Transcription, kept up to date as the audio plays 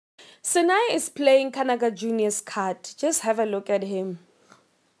Sinaye is playing Kanaga Jr.'s card. Just have a look at him.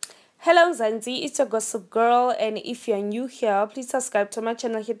 Hello Mzansi, it's your gossip girl, and if you're new here, please subscribe to my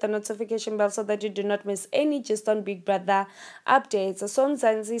channel, hit the notification bell so that you do not miss any just on Big Brother updates. So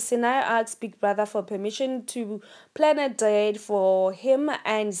Mzansi, Sinaye asked Big Brother for permission to plan a date for him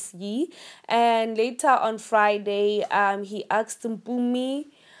and Zee, and later on Friday, he asked Mpumi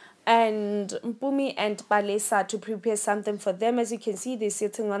and Balesa to prepare something for them. As you can see, they're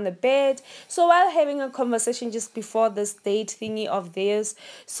sitting on the bed. So while having a conversation just before this date thingy of theirs,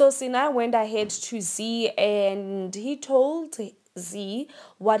 so Sinaye went ahead to Zee and he told Zee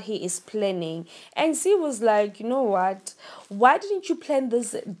what he is planning. And Zee was like, you know what? Why didn't you plan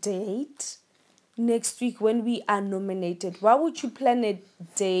this date next week when we are nominated? Why would you plan a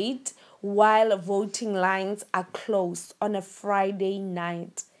date while voting lines are closed on a Friday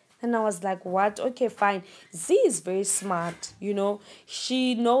night? And I was like, what? Okay, fine. Zee is very smart, you know.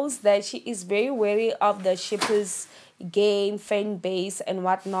 She knows that she is very wary of the shippers game, fan base, and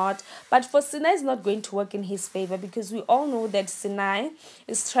whatnot. But for Sinaye, it's not going to work in his favor because we all know that Sinaye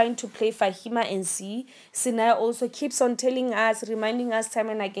is trying to play Fahima and Zee. Sinaye also keeps on telling us, reminding us time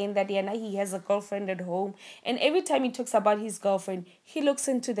and again that yeah, he has a girlfriend at home. And every time he talks about his girlfriend, he looks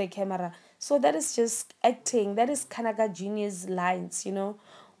into the camera. So that is just acting. That is Kanaga Jr.'s lines, you know.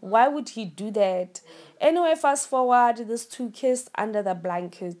 Why would he do that? Anyway, fast forward, these two kissed under the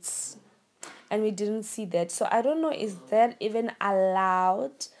blankets. And we didn't see that. So I don't know, is that even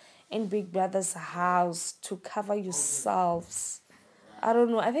allowed in Big Brother's house to cover yourselves? I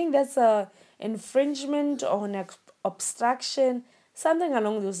don't know. I think that's a infringement or an obstruction, something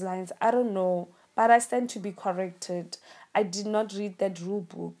along those lines. I don't know. But I stand to be corrected. I did not read that rule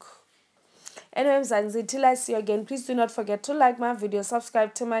book. Anyway, Mzansi, till I see you again, please do not forget to like my video,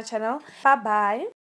 subscribe to my channel. Bye-bye.